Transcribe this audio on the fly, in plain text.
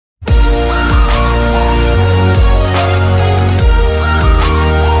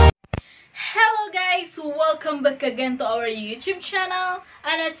welcome back again to our YouTube channel.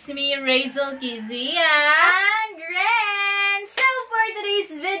 And it's me, Razel Kizia. And Ren! So for today's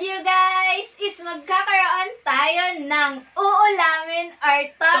video guys, is magkakaroon tayo ng uulamin or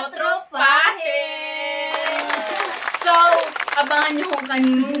totropahin. So, abangan nyo kung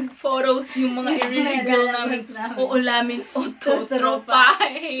kaninong photos yung mga i-reveal namin uulamin o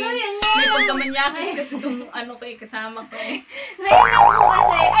totropahin. So yun nga. May pagkamanyakis kasi itong ano ko kasama ko eh. Ngayon lang po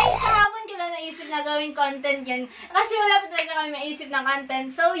kasi, ay kahapon ko lang naisip na gawing content yan. Kasi wala pa talaga kami maisip ng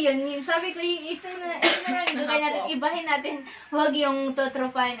content. So yun, sabi ko, ito na lang gagawin natin, ibahin natin, huwag yung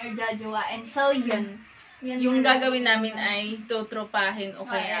totropahin or jajuwain. So yun. Yung gagawin namin ay totropahin o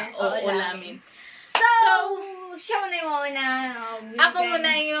kaya uulamin. So, siya muna yung mauna. Ako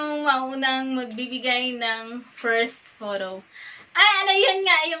muna yung maunang magbibigay ng first photo. Ay, ano yun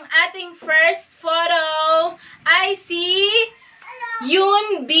nga, yung ating first photo ay si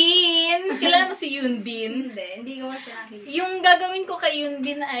Yoon Bin. Kilala mo si Yoon Bin? Hindi ko siya nakikita. Yung gagawin ko kay Yoon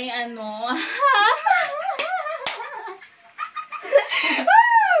Bin ay ano...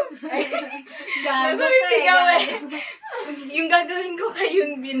 Gago eh. Yung gagawin ko kay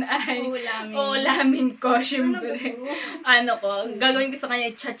Yoon Bin ay uulamin ko, syempre. Ano ko, gagawin ko sa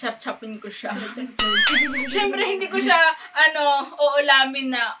kanya, chop-chopin ko siya. Syempre, hindi ko siya,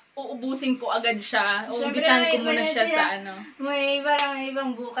 uulamin na uubusin ko agad siya. Uumpisan ko muna siya sa May parang may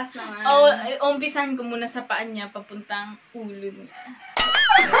ibang bukas naman. Uumpisan ko muna sa paan niya, papuntang ulo niya.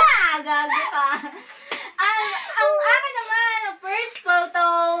 Gago ka. Ang akin naman, ang first photo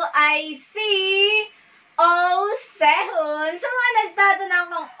ay si Sehun. Sa mga nagtatanong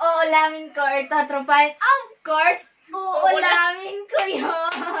kung uulamin ko or totropahin, of course, uulamin ko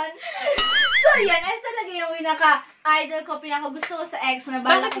yun. So yan, ay talaga yung pinaka-idol ko, pinaka-gusto ko sa ex na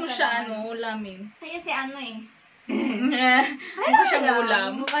bala ko siya ulamin? Kasi eh. Mukha siyang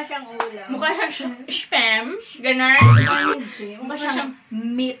ulam. Mukha siyang ulam. Mukha siyang spam. Ganar. Mukha siyang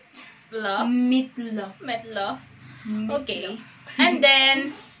meat. Love. Meatloaf. Meatloaf. Okay. And then,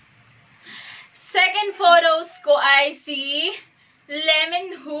 second photos ko ay si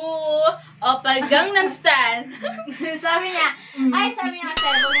Lemon Who o Gangnam Style. sabi niya kasi,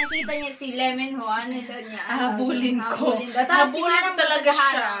 kung nakita niya si Lemon Who, ano ito niya? Habulin ko. Tapos si Habulin ko talaga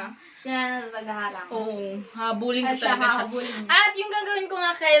siya. Si Manang tagaharang. Oo, habulin ko talaga siya. At yung gagawin ko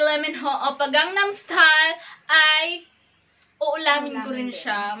nga kay Lemon Who o Gangnam Style ay uulamin ko rin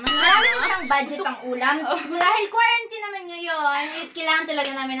siya. Marami na siyang budget ang ulam. Dahil quarantine naman ngayon, is kailangan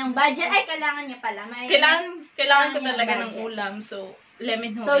talaga namin ng budget. Ay, kailangan niya pala. Kailangan ko talaga ng ulam. So,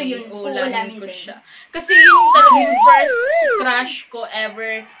 Lemon Who yun, uulamin ko siya. Kasi yung talaga yung first crush ko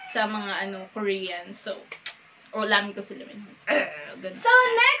ever sa mga Korean. So, uulamin ko si Lemon Who. So,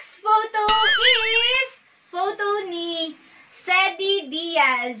 next photo is photo ni Sedi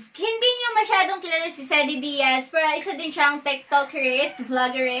Diaz. Hindi niyo masyadong kilala si Sedi Diaz, pero isa din siyang TikTokerist,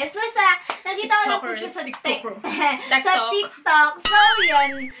 vloggerist. Basta, nakita ko lang po siya sa TikTok. So,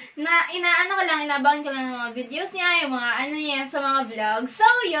 yun. Inabangan ko lang ng mga videos niya, yung mga niya sa mga vlogs. So,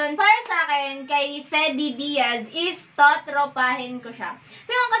 yun. Para sa akin, kay Sedi Diaz is totropahin ko siya.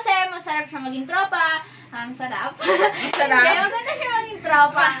 Pero kasi masarap siya maging tropa. Masarap. Hindi, maganda siya maging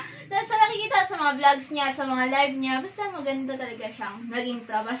tropa. Tapos sa nakikita sa mga vlogs niya, sa mga live niya, basta maganda talaga siyang naging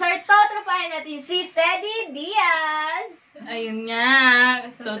tropa. So, totropahin natin si Sedi Diaz. Ayun nga,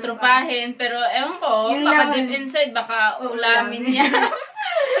 totropahin. Pero ewan ko, baka deep inside, baka ulamin niya.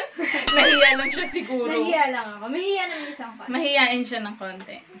 Nahiya lang siya siguro. Nahiya lang ako. Mahiya naman isang konti. Mahiyain siya ng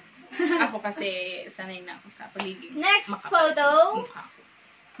konti. Ako kasi sanay na ako sa pagiging next photo.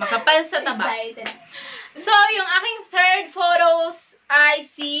 Makapal sa taba. Excited. So, yung aking third photos ay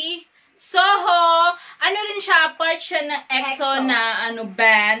si Soho. Ano rin siya, part siya ng EXO na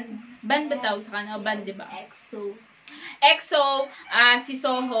band. Band ba tawag sa kanila? Band, diba? EXO, si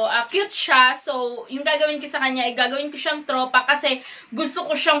Soho, cute siya. So, yung gagawin ko sa kanya, ay gagawin ko siyang tropa kasi gusto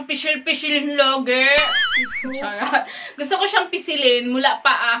ko siyang pisil-pisilin logger. Gusto ko siyang pisilin mula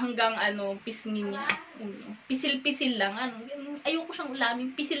paa hanggang pisngin niya. Pisil-pisil lang. Ayoko siyang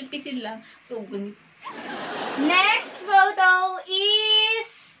ulamin. Pisil-pisil lang. So, ganito. Next photo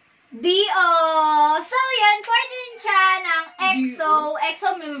is Dio. So, yan. Part din siya ng EXO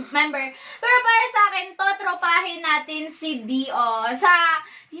member. Pero para sa akin, totropahin natin si Dio.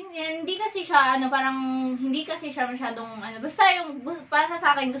 Hindi kasi siya, hindi kasi siya masyadong, basta para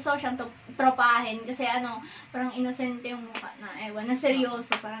sa akin, gusto siyang tropahin. Kasi, parang inosente yung mukha na, na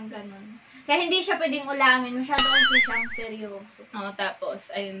seryoso, parang ganun. Kaya hindi siya pwedeng ulamin. Masyado kasi siyang seryoso.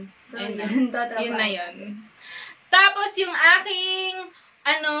 Tapos, ayun. So, yun na yun. Tapos, yung aking,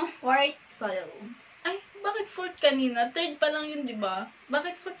 fourth photo. Ay, bakit fourth kanina? Third pa lang yun, di ba?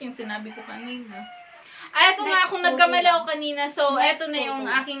 Bakit fourth yung sinabi ko kanina? Ay, ito nga, Next kung photo nagkamali lang. ako kanina. So, Next ito na yung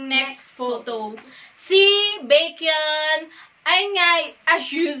photo. aking next Next photo. Si Bacon, ay nga, as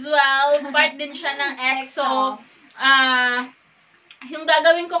usual, part din siya ng EXO. Yung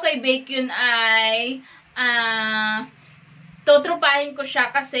gagawin ko kay Bacon ay, totropahin ko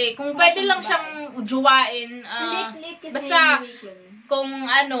siya kasi kung pwede lang siyang juwain, Hindi, click kasi basta, yung Bacon.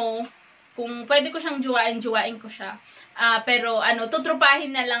 kung pwede ko siyang juwain ko siya. Pero,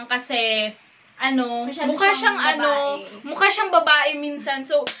 tutropahin na lang kasi, Masyado mukha siyang siyang, babae. mukha siyang babae minsan.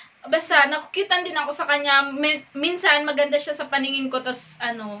 So, basta, nakukitan din ako sa kanya. Minsan, maganda siya sa paningin ko, tas,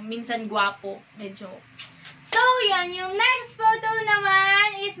 minsan gwapo. Medyo. So, yan. Yung next photo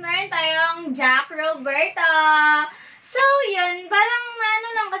naman is meron tayong Jack Roberto. So, yun. Parang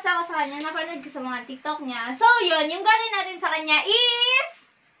lang kasi ako sa kanya. Napanood ko sa mga TikTok niya. So, yun. Yung galing natin sa kanya is...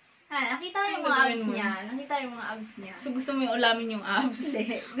 nakita ko yung mga abs niya. Nakita yung mga abs niya. So, gusto mo yung ulamin yung abs?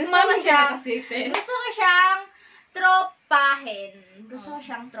 Hindi. Gusto Mama ko siya siya. kasi, te. Gusto ko siyang tropahin. Gusto ko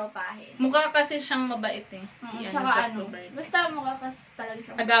siyang tropahin. Mukha kasi siyang mabait eh. Si, Tsaka Jack Roberto. basta mukha kasi talaga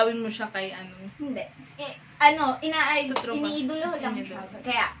siyang Agawin mo siya kay Hindi. Tutropa. Iniidolo ko lang siya.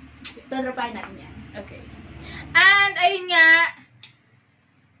 Kaya, tutropahin natin yan. Okay. And, ayun nga,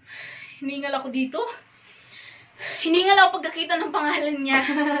 hiningal ako dito. Hiningal ako pagkakita ng pangalan niya.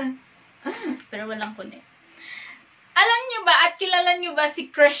 Pero walang kunin. Alam niyo ba at kilala niyo ba si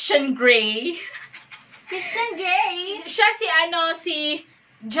Christian Grey? Christian Grey? Siya si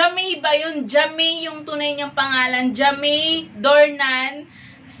Jamie ba yun? Jamie yung tunay niyang pangalan. Jamie Dornan.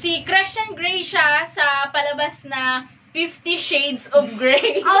 Si Christian Grey siya sa palabas na 50 Shades of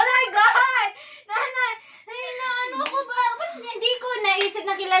Grey. Oh my God! Ano ko ba? Ba't hindi ko naisip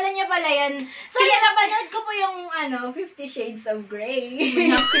na kilala niya pala yan? So, napanood ko po yung 50 Shades of Grey.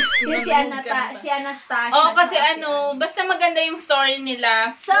 Yung si Anastasia. Oo, kasi basta maganda yung story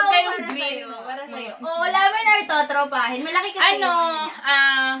nila. So, Huwag kayong para green. sa'yo, para sa'yo. Ulamin or totropahin? Malaki kasi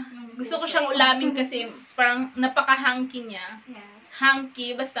Gusto ko siyang ulamin kasi parang napaka-hunky niya. Yes.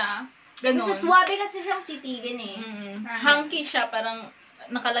 Hunky, basta ganun. Gusto swabe kasi siyang titigin eh. Hunky siya, parang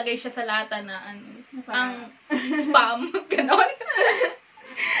nakalagay siya sa lata na ang Parang- spam. Ganon.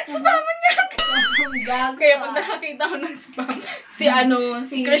 Spam niya. Gago. Kaya pag nakakita ko ng spam,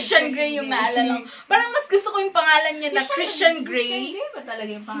 si Christian Grey yung naalala ko. Parang mas gusto ko yung pangalan niya na Christian Grey. Christian Grey ba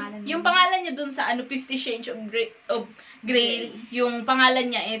talaga yung pangalan niya? Yung pangalan niya dun sa 50 Shades of Grey, yung pangalan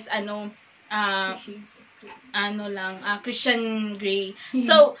niya is 50 Shades of Grey. Christian Grey.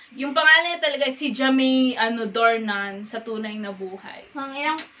 So, yung pangalan niya talaga si Jamie Dornan sa tunay na buhay. Ang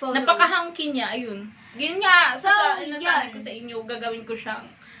ilang photo. Napaka-hunky niya, ayun. Ganyan nga, So, sabi yun. ko sa inyo, gagawin ko siyang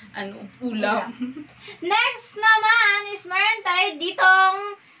ulam. Next naman is meron tayo ditong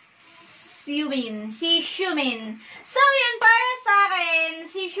si Shumin. So, yun, para sa akin,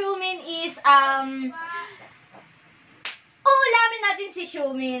 si Shumin is, ulamin natin si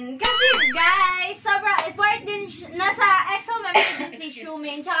Shumin. Kasi, guys, part din, nasa EXO member din si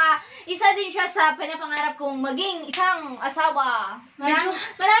Shumin. Tsaka, isa din siya sa pinapangarap kong maging isang asawa. Marami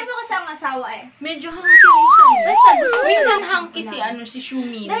ko kasang asawa eh. Medyo hunky rin siya. Basta, gusto ko Minsan lang hunky ulam. si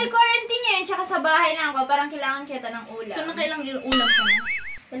Shumin. Dahil quarantine niya yun, tsaka sa bahay lang ako, parang kailangan kita ng ulam. So, nakailang ulam ka na?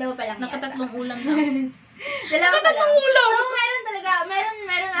 Dalawa pa lang Nakatatlong ulam na. Dalawa pa lang. Nakatatlong ulam. So, meron talaga, meron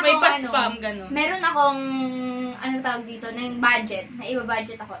akong May pa-spam, gano'n. meron akong, tawag dito, na yung budget. Na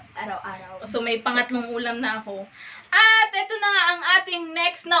iba-budget ako araw-araw. So, may pangatlong ulam na ako. At, ito na nga ang ating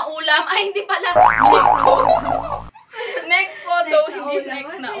next na ulam. Ay, hindi pala. Next photo. Next photo, hindi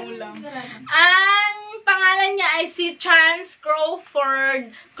next na ulam. Ang pangalan niya ay si Chance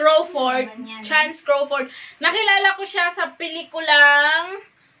Crawford. Chance Crawford. Nakilala ko siya sa pelikulang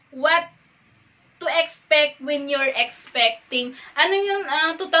What to Expect When You're Expecting. Ano yun?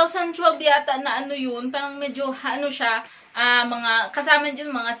 2012 yata na yun. Parang medyo, siya, kasama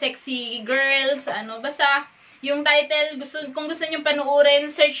dyan, mga sexy girls, basta, yung title, kung gusto nyo panuorin,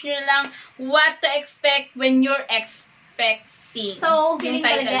 search nyo lang, What to Expect When You're Expecting. So, Yung feeling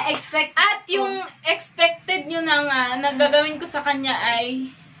title. talaga, expect. At yung expected nyo na nga, na gagawin ko sa kanya ay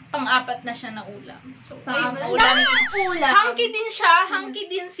pang-apat na siya na ulam. So, ayun, Ang ulam. dami ng ulam. Hunky din siya. Hunky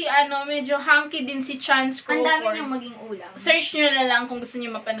din si medyo hunky din si Chance Ang dami Crawford. niyang maging ulam. Search nyo na lang kung gusto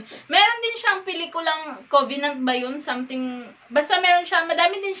nyo mapanood. Meron din siyang pelikulang Covenant ba yun? Something, basta meron siya,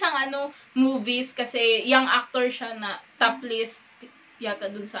 madami din siyang movies kasi young actor siya na top list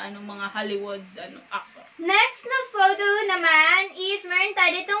yata dun sa mga Hollywood actor. Next na photo naman is meron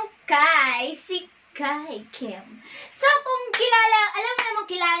tayo ditong si Kai Kim. So, kung alam mo naman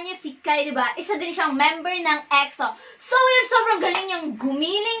kilala niya si Kai, diba? Isa din siyang member ng EXO. So, yun, sobrang galing niyang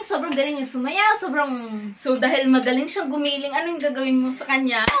gumiling, sobrang galing niyang sumayaw, sobrang... So, dahil magaling siyang gumiling, ano yung gagawin mo sa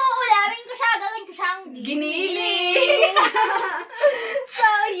kanya? Ulamin ko siya, gagawin ko siya siyang Giniling! So,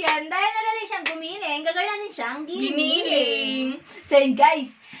 yan. Dahil magaling siyang gumiling, gagawin natin siyang giniling. Giniling! So, yun,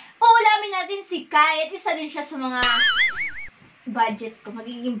 guys. Uulamin natin si Kai. At isa din siya sa mga budget ko.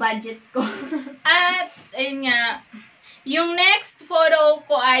 Magiging budget ko. At, ayun nga, yung next photo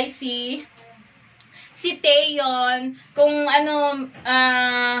ko ay si Taeyeon. Kung ano,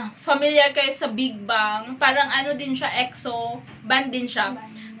 familiar kayo sa Big Bang, parang ano din siya, EXO, band din siya.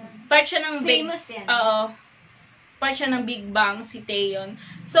 Part siya ng Famous yan. Oo. Part siya ng Big Bang, si Taeyeon.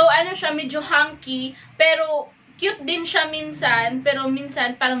 So, ano siya, medyo hunky, pero cute din siya minsan, pero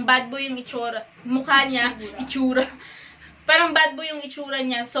minsan parang bad boy yung itsura, mukha niya, itsura. Parang bad boy yung itsura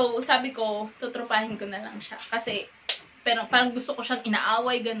niya. So, sabi ko, tutropahin ko na lang siya. Kasi, pero parang gusto ko siyang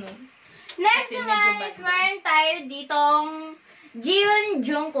inaaway, ganun. Next Kasi naman medyo is meron tayo ditong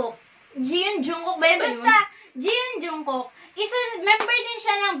Jungkook. Jungkook ba yun? Basta, Jungkook. Member din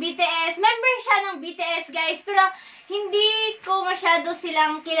siya ng BTS. Member siya ng BTS, guys. Pero, hindi ko masyado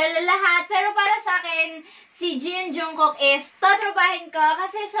silang kilala lahat. Pero para sa akin, si Jungkook is totropahin ko.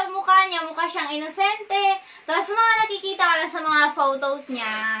 Kasi sa mukha niya, mukha siyang inosente. Tapos mga nakikita ko lang sa mga photos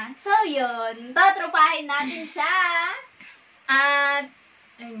niya. So, yun. Totropahin natin siya. At,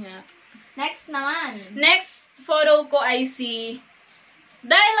 ayun nga. Next naman. Next photo ko ay si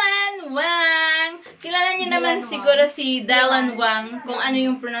Dylan Wang. Kilala niyo naman Dylan siguro Wang. si Dylan Wang, kung ano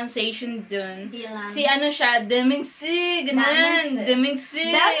yung pronunciation dun. Dylan. Si ano siya, Demingsi, ganun. Demingsi.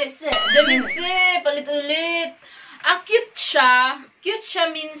 Demingsi. Demingsi, palit-ulit. Cute siya. Cute siya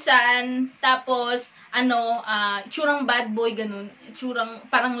minsan. Tapos, itsurang bad boy, ganun. Itsurang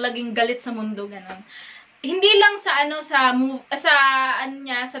parang laging galit sa mundo, ganun. Hindi lang sa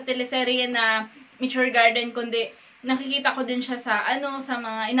sa teleserye na Mature Garden, kundi nakikita ko din siya sa sa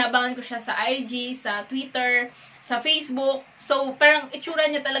mga inabangan ko siya sa IG, sa Twitter, sa Facebook. So parang itsura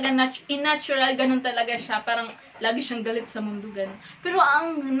niya talaga natural, ganun talaga siya. Parang lagi siyang galit sa mundo, ganun. Pero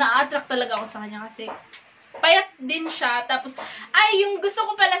ang na-attract talaga ako sa kanya kasi payat din siya. Tapos yung gusto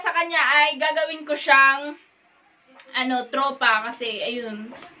ko pala sa kanya ay gagawin ko siyang tropa, kasi ayun,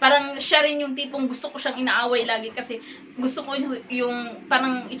 parang siya rin yung tipong gusto ko siyang inaaway lagi kasi gusto ko yung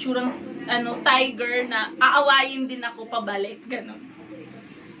parang itsurang tiger na aawayin din ako pabalik, ganun.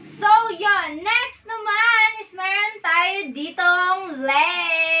 So, yun. Next naman is meron tayo ditong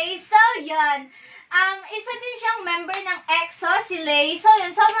Lay. So, yun. Isa din siyang member ng EXO, si Lay. So,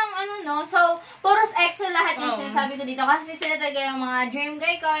 yun. Sobrang so, puros EXO lahat yung sinasabi ko dito. Kasi sila talaga yung mga dream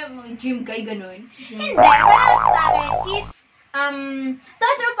guy ko. Dream guy, ganun. Hindi. Pero sa akin is,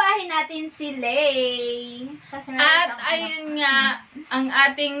 totropahin natin si Lay. At, ayun nga, ang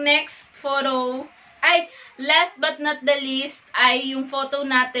ating next photo ay, last but not the least, ay yung photo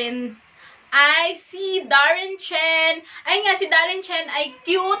natin ay si Darren Chen. Ayun nga, si Darren Chen ay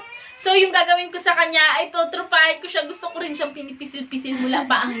cute. So, yung gagawin ko sa kanya ay totropahin ko siya. Gusto ko rin siyang pinipisil-pisil mula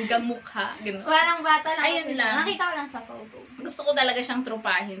pa hanggang mukha. Ganun. Parang bata lang. Ayun lang. Nakita ko lang sa photo. Gusto ko talaga siyang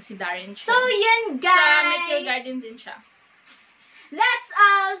tropahin, si Darren Chen. So, yun, guys. Sa Mature Garden din siya. That's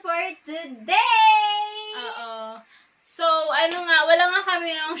all for today. Oo. So, wala nga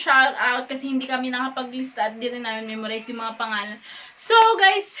kami yung shoutout kasi hindi kami nakapaglista at di rin namin memorize yung mga pangalan. So,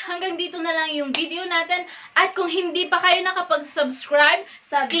 guys, hanggang dito na lang yung video natin. At kung hindi pa kayo nakapag-subscribe,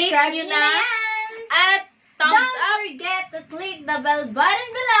 click nyo na. At thumbs up. Don't forget to click the bell button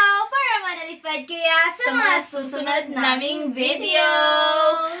below para manalipad kaya sa mga susunod naming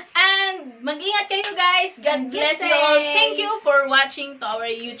videos. And mag-ingat kayo, guys. God bless you all. Thank you for watching to our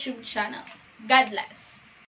YouTube channel. God bless.